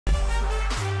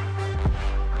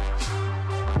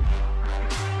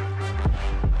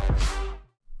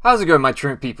How's it going, my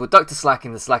truant people?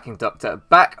 DrSlaking, the Slacking Doctor,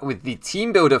 back with the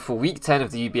team builder for week 10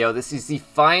 of the UBL. This is the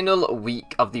final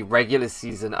week of the regular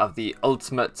season of the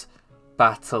Ultimate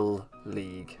Battle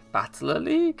League. Battler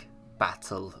League?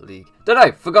 Battle League. Don't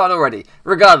know, forgotten already.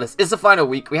 Regardless, it's the final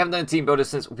week. We haven't done a team builder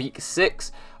since week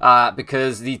 6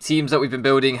 because the teams that we've been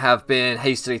building have been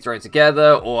hastily thrown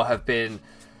together or have been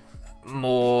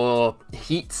more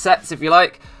heat sets, if you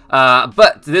like.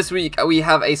 But this week we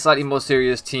have a slightly more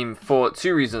serious team for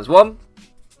two reasons. One,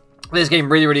 this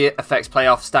game really affects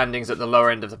playoff standings at the lower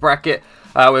end of the bracket.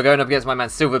 We're going up against my man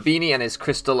SilverBeanie and his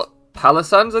Crystal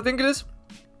Palossands, I think it is.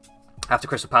 After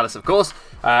Crystal Palace, of course,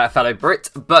 a fellow Brit.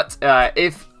 But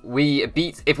if we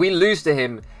lose to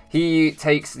him, he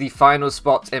takes the final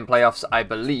spot in playoffs, I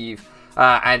believe.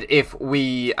 And if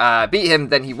we beat him,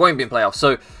 then he won't be in playoffs.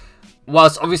 So,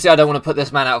 whilst obviously I don't want to put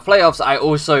this man out of playoffs, I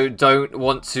also don't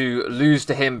want to lose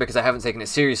to him because I haven't taken it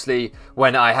seriously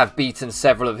when I have beaten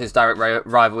several of his direct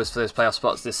rivals for those playoff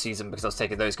spots this season because I was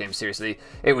taking those games seriously.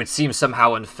 It would seem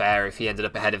somehow unfair if he ended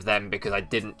up ahead of them because I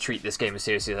didn't treat this game as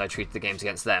seriously as I treated the games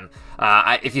against them.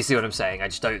 If you see what I'm saying, I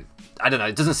don't know,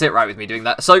 it doesn't sit right with me doing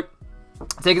that. So,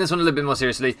 taking this one a little bit more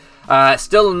seriously.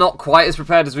 Still not quite as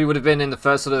prepared as we would have been in the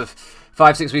first sort of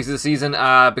 5-6 weeks of the season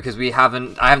because I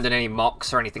haven't done any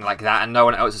mocks or anything like that, and no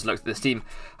one else has looked at this team.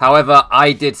 However,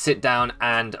 I did sit down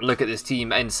and look at this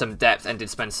team in some depth and did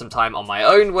spend some time on my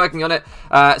own working on it.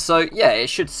 So yeah, it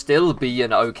should still be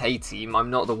an okay team. I'm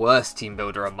not the worst team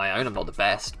builder on my own. I'm not the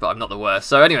best, but I'm not the worst.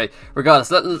 So anyway,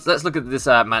 regardless, let's look at this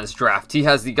man's draft. He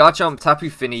has the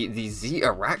GarchompTheGod, the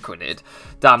ZeraHorde,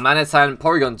 Dyeittight,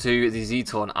 Porygon 2, the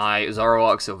Z-Torn Eye,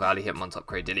 Zoroark, Silvally, Hitmontop,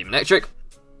 DeathlyiAm, Electric.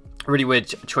 Really weird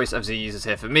choice of Z users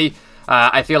here for me.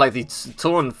 I feel like the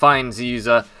Torn fine Z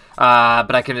user,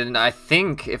 but I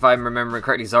think if I'm remembering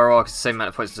correctly, Zoroark is the same amount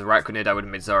of points as ZeraHorde. I would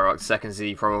have made Zoroark second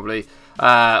Z probably,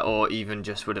 or even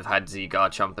just would have had Z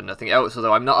Garchomp and nothing else.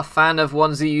 Although I'm not a fan of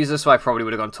one Z user, so I probably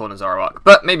would have gone Torn and Zoroark.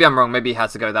 But maybe I'm wrong. Maybe he had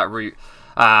to go that route.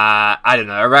 I don't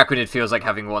know. ZeraHorde feels like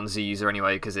having one Z user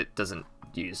anyway because it doesn't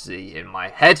use Z in my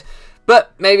head.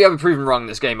 But maybe I've been proven wrong in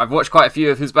this game. I've watched quite a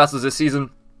few of his battles this season.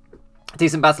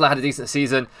 Decent battler, had a decent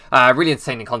season, really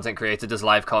entertaining content creator, does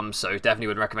live comms, so definitely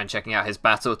would recommend checking out his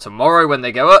battle tomorrow when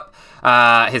they go up,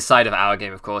 his side of our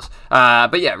game, of course.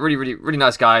 But yeah, really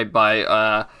nice guy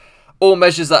by all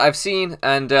measures that I've seen,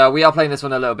 and we are playing this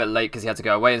one a little bit late because he had to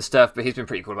go away and stuff, but he's been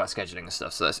pretty cool about scheduling and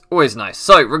stuff, so that's always nice.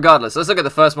 So, regardless, let's look at the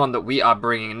first one that we are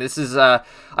bringing, and this is, I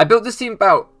built this team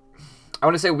about, I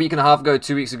want to say a week and a half ago,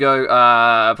 2 weeks ago,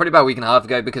 probably about a week and a half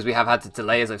ago because we have had to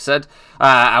delay, as I've said,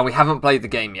 and we haven't played the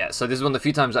game yet. So this is one of the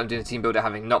few times I'm doing a team builder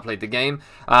having not played the game,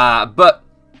 but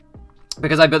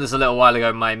because I built this a little while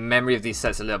ago, my memory of these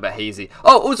sets is a little bit hazy.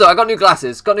 Oh, also, I got new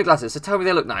glasses, so tell me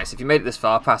they look nice. If you made it this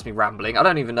far, past me rambling, I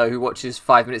don't even know who watches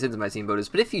 5 minutes into my team builders,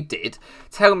 but if you did,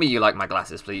 tell me you like my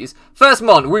glasses, please. First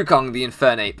Mon, Wukong, the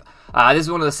Infernape. This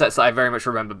is one of the sets that I very much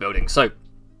remember building, so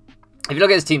if you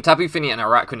look at his team, Tapu Fini and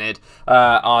HeraHorde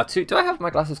are two. Do I have my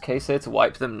glasses case here to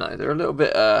wipe them? No, they're a little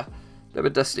bit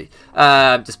dusty,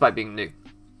 despite being new.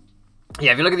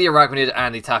 Yeah, if you look at the HeraHorde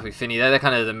and the Tapu Fini, they're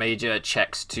kind of the major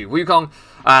checks to Wukong.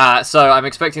 So I'm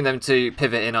expecting them to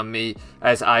pivot in on me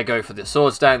as I go for the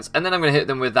Swords Dance, and then I'm going to hit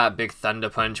them with that big Thunder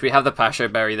Punch. We have the Pasho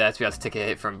Berry there to be able to take a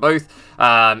hit from both.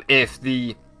 If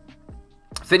the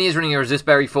Fini is running a Resist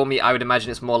Berry for me, I would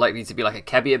imagine it's more likely to be like a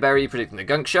Kebia Berry, predicting the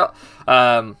Gunk Shot.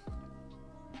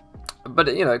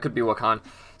 But, you know, it could be Wakan.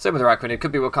 Same with HeraHorde, it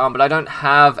could be Wakan, but I don't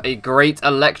have a great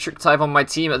electric type on my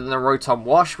team other than the Rotom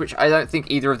Wash, which I don't think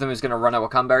either of them is going to run a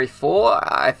Wakan Berry for.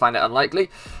 I find it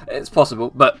unlikely. It's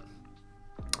possible, but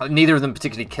neither of them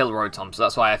particularly kill Rotom, so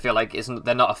that's why I feel like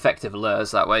they're not effective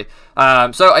lures that way.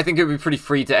 So I think it would be pretty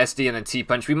free to SD and then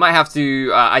T-Punch. We might have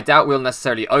to, I doubt we'll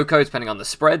necessarily OHKO, depending on the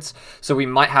spreads, so we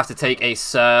might have to take a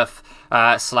Surf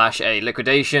slash a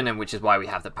Liquidation, and which is why we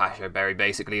have the Pasho Berry,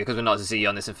 basically, because we're not Z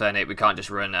on this Infernape, we can't just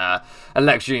run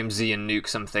Electrium Z and nuke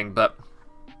something, but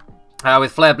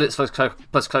with Flare Blitz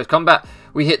plus Close Combat,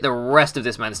 we hit the rest of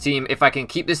this man's team. If I can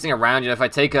keep this thing around, you know, if I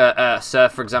take a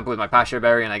Surf, for example, with my Pasho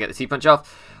Berry and I get the T-Punch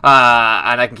off,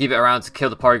 and I can keep it around to kill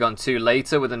the Porygon 2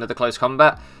 later with another Close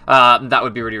Combat, that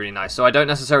would be really nice. So I don't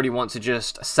necessarily want to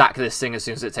just sack this thing as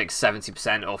soon as it takes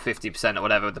 70% or 50% or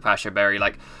whatever with the Pasho Berry.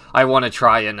 Like, I want to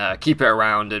try and keep it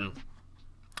around and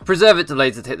preserve it to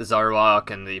later to hit the Zoroark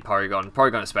and the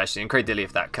Porygon especially, and Cradilly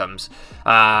if that comes.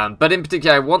 But in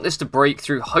particular, I want this to break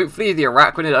through, hopefully, the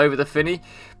HeraHorde over the Fini.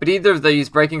 But either of these,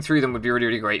 breaking through them would be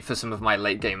really great for some of my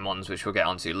late game Mons, which we'll get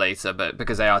onto later, but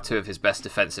because they are two of his best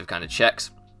defensive kind of checks.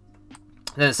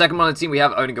 Then the second one on the team, we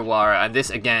have Onigawara, and this,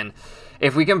 again,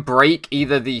 If we can break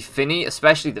either the Finny,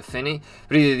 especially the Finny,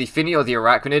 but either the Finny or the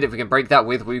Arachnid, if we can break that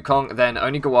with Wukong, then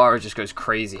Onigawara just goes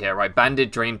crazy here, right? Banded,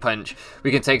 Drain Punch.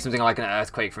 We can take something like an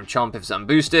Earthquake from Chomp if it's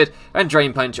unboosted, and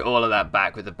Drain Punch all of that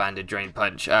back with the Banded Drain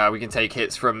Punch. We can take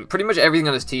hits from pretty much everything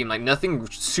on his team, like nothing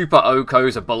super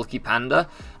OHKOs a bulky Panda,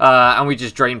 and we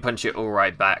just Drain Punch it all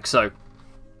right back. So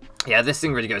yeah, this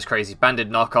thing really goes crazy.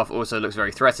 Banded Knockoff also looks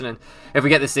very threatening. If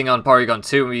we get this thing on Porygon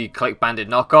 2 and we click Banded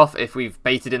Knockoff, if we've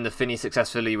baited in the Finny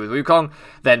successfully with Wukong,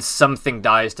 then something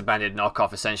dies to Banded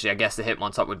Knockoff, essentially. I guess the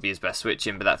Hitmontop would be his best switch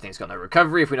in, but that thing's got no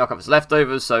recovery if we knock off his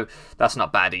leftovers, so that's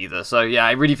not bad either. So yeah,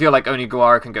 I really feel like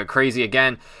Onigawara can go crazy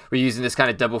again. We're using this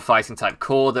kind of double fighting type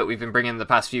core that we've been bringing in the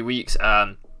past few weeks.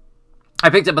 I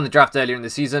picked up on the draft earlier in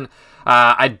the season.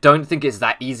 I don't think it's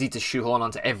that easy to shoehorn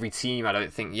onto every team. I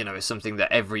don't think, you know, it's something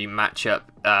that every matchup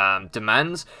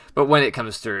demands. But when it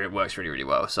comes through, it works really, really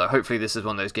well. So hopefully this is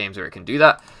one of those games where it can do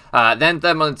that. Then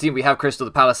third on the team, we have Crystal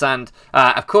the Palossand.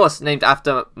 Of course, named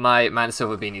after my man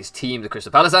SilverBeanie's team, the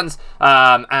Crystal Palossands.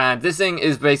 And this thing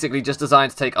is basically just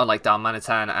designed to take on like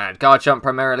Dyeittight and Garchomp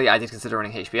primarily. I did consider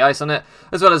running HP Ice on it,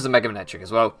 as well as the Mega Manectric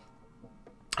as well.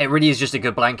 It really is just a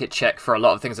good blanket check for a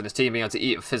lot of things on his team, being able to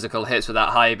eat physical hits with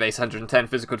that high base 110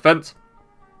 physical defense.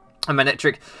 And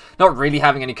Manectric not really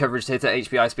having any coverage to hit at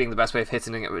HP Ice being the best way of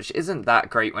hitting it, which isn't that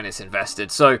great when it's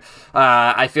invested. So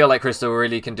I feel like Crystal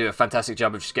really can do a fantastic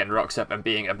job of just getting rocks up and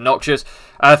being obnoxious.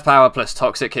 Earth Power plus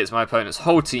Toxic hits my opponent's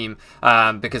whole team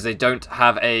because they don't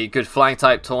have a good flying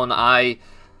type. Torn Eye.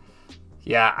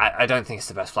 Yeah, I don't think it's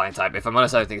the best flying type. If I'm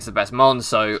honest, I don't think it's the best Mon,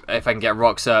 so if I can get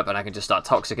rocks up and I can just start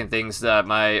Toxic and things,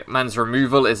 my man's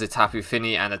removal is a Tapu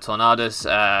Fini and a Tornadus.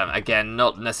 Again,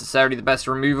 not necessarily the best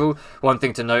removal. One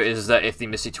thing to note is that if the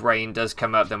Misty Terrain does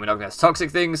come up, then we're not going to have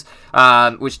Toxic things,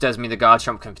 which does mean the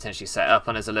Garchomp can potentially set up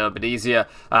on us a little bit easier,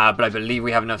 but I believe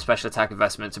we have enough special attack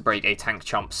investment to break a Tank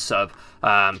Chomp sub,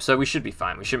 so we should be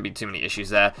fine. We shouldn't be too many issues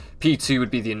there. P2 would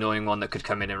be the annoying one that could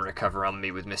come in and recover on me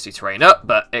with Misty Terrain up,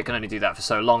 but it can only do that for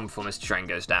so long before Mr. Train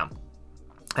goes down.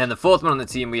 And the fourth one on the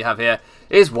team we have here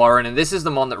is Warren, and this is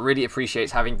the one that really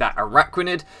appreciates having that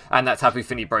Arachnid and that Tapu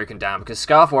Fini broken down, because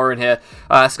Scarf Warren here,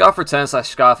 Scarf Return /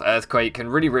 Scarf Earthquake can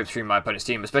really rip through my opponent's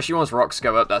team, especially once rocks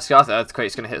go up. That Scarf Earthquake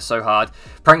is going to hit so hard.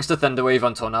 Prankster Thunderwave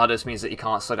on Tornadus means that you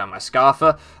can't slow down my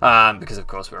Scarfer, because of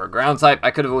course we're a ground type.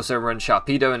 I could have also run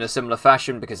Sharpedo in a similar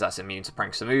fashion, because that's immune to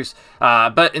Prankster moves,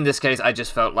 but in this case I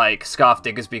just felt like Scarf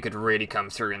Diggersby could really come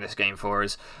through in this game for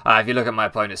us. If you look at my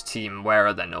opponent's team, where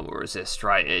are their normal resist,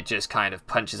 right? It just kind of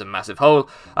punches a massive hole,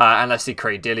 unless the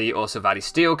Cradilly or Savali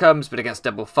Steel comes, but against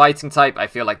double fighting type, I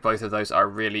feel like both of those are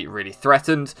really, really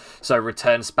threatened, so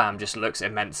return spam just looks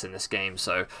immense in this game,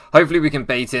 so hopefully we can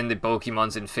bait in the bulky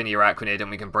mons in Fini Arachnid,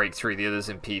 and we can break through the others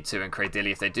in P2 and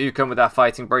Cradilly if they do come with our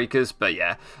fighting breakers, but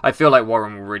yeah, I feel like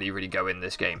Warren will really, really go in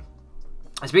this game.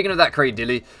 Speaking of that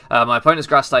Cradilly, my opponent's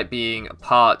grass type being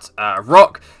part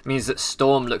rock means that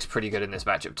Storm looks pretty good in this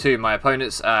matchup too. My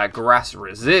opponent's grass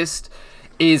resist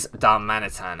is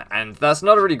Darmanitan, and that's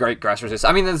not a really great grass resist.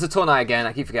 I mean, there's a Tornai again,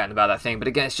 I keep forgetting about that thing, but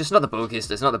again, it's just not the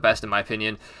bulkiest, it's not the best in my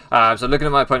opinion. So looking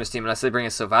at my opponent's team, unless they bring a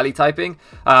Silvally typing,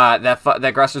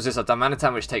 their grass resist are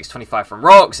Darmanitan, which takes 25 from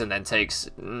rocks, and then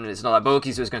takes, it's not that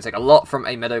bulky, so it's going to take a lot from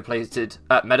a Meadow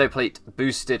Plate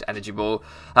boosted Energy Ball,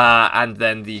 and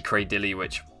then the Cradilly,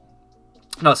 which...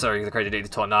 No, sorry, the Cradilly, the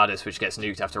Tornadus, which gets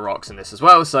nuked after rocks in this as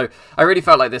well. So I really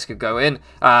felt like this could go in.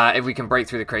 If we can break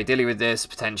through the Cradilly with this,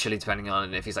 potentially, depending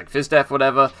on if he's like Fizdef,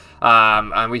 whatever,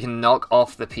 and we can knock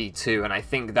off the P2. And I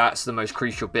think that's the most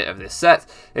crucial bit of this set,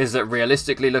 is that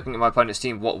realistically, looking at my opponent's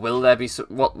team, what will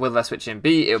their switch in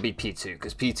be? It'll be P2,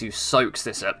 because P2 soaks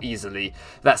this up easily.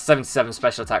 That 77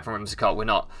 special attack from Whimsicott, we're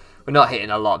not hitting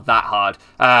a lot that hard.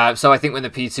 So I think when the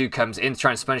P2 comes in to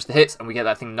try and sponge the hits and we get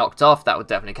that thing knocked off, that would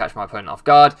definitely catch my opponent off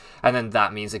guard. And then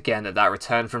that means, again, that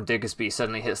return from Diggersby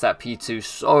suddenly hits that P2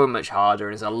 so much harder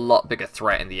and is a lot bigger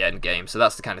threat in the end game. So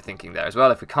that's the kind of thinking there as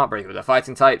well. If we can't break it with our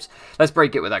fighting types, let's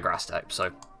break it with our grass type.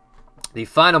 So the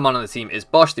final mon on the team is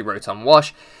Bosch, the Rotom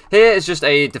Wash. Here is just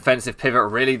a defensive pivot,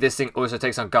 really. This thing also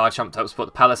takes on Garchomp to help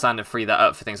support the Palossand and free that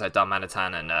up for things like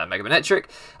Darmanitan and Mega Manectric.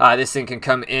 This thing can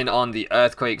come in on the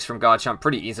Earthquakes from Garchomp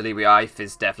pretty easily. We are a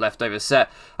Fizdef leftover set.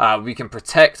 We can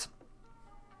protect,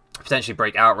 potentially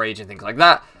break Outrage and things like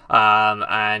that.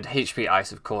 And HP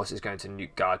Ice, of course, is going to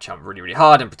nuke Garchomp really, really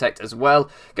hard and protect as well.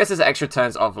 Guess there's extra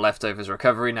turns of Leftovers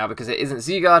recovery now because it isn't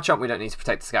Z Garchomp. We don't need to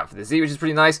protect the Scout for the Z, which is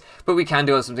pretty nice. But we can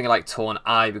do something like Torn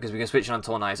Eye because we can switch it on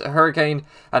Torn Eye as a Hurricane.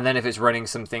 And then if it's running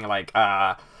something like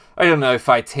I don't know,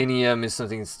 Phytinium is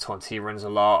something Tonti runs a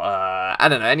lot. I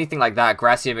don't know, anything like that.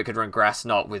 Grassium, it could run Grass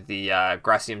Knot with the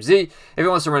Grassium Z. If it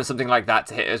wants to run something like that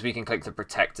to hit us, we can click the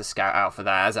Protect to scout out for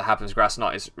that. As it happens, Grass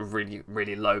Knot is really,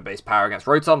 really low base power against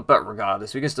Rotom, but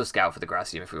regardless, we can still scout for the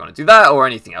Grassium if we want to do that, or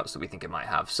anything else that we think it might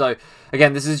have. So,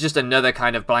 again, this is just another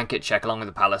kind of blanket check along with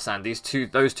the Palossand.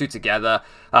 Those two together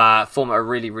form a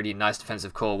really, really nice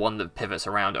defensive core, one that pivots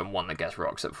around and one that gets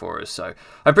rocks up for us. So,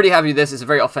 I'm pretty happy with this. It's a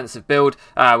very offensive build.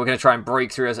 We're going to try and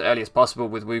break through as early as possible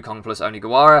with Wukong plus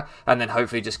Onigawara, and then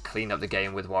hopefully just clean up the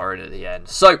game with Warren at the end.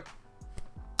 So,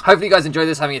 hopefully you guys enjoy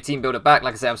this, having a team builder back.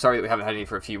 Like I said, I'm sorry that we haven't had any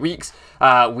for a few weeks.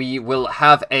 We will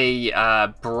have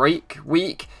a break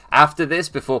week after this,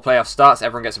 before playoff starts.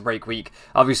 Everyone gets a break week.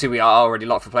 Obviously, we are already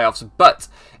locked for playoffs, but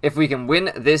if we can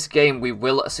win this game, we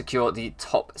will secure the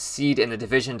top seed in the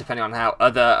division, depending on how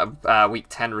other week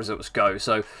 10 results go.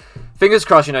 So, fingers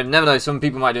crossed, you know, never know, some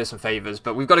people might do us some favours,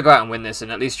 but we've got to go out and win this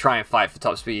and at least try and fight for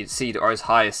top seed or as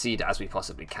high a seed as we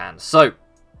possibly can. So,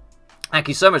 thank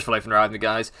you so much for loafing around with me,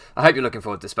 guys. I hope you're looking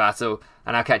forward to this battle,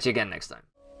 and I'll catch you again next time.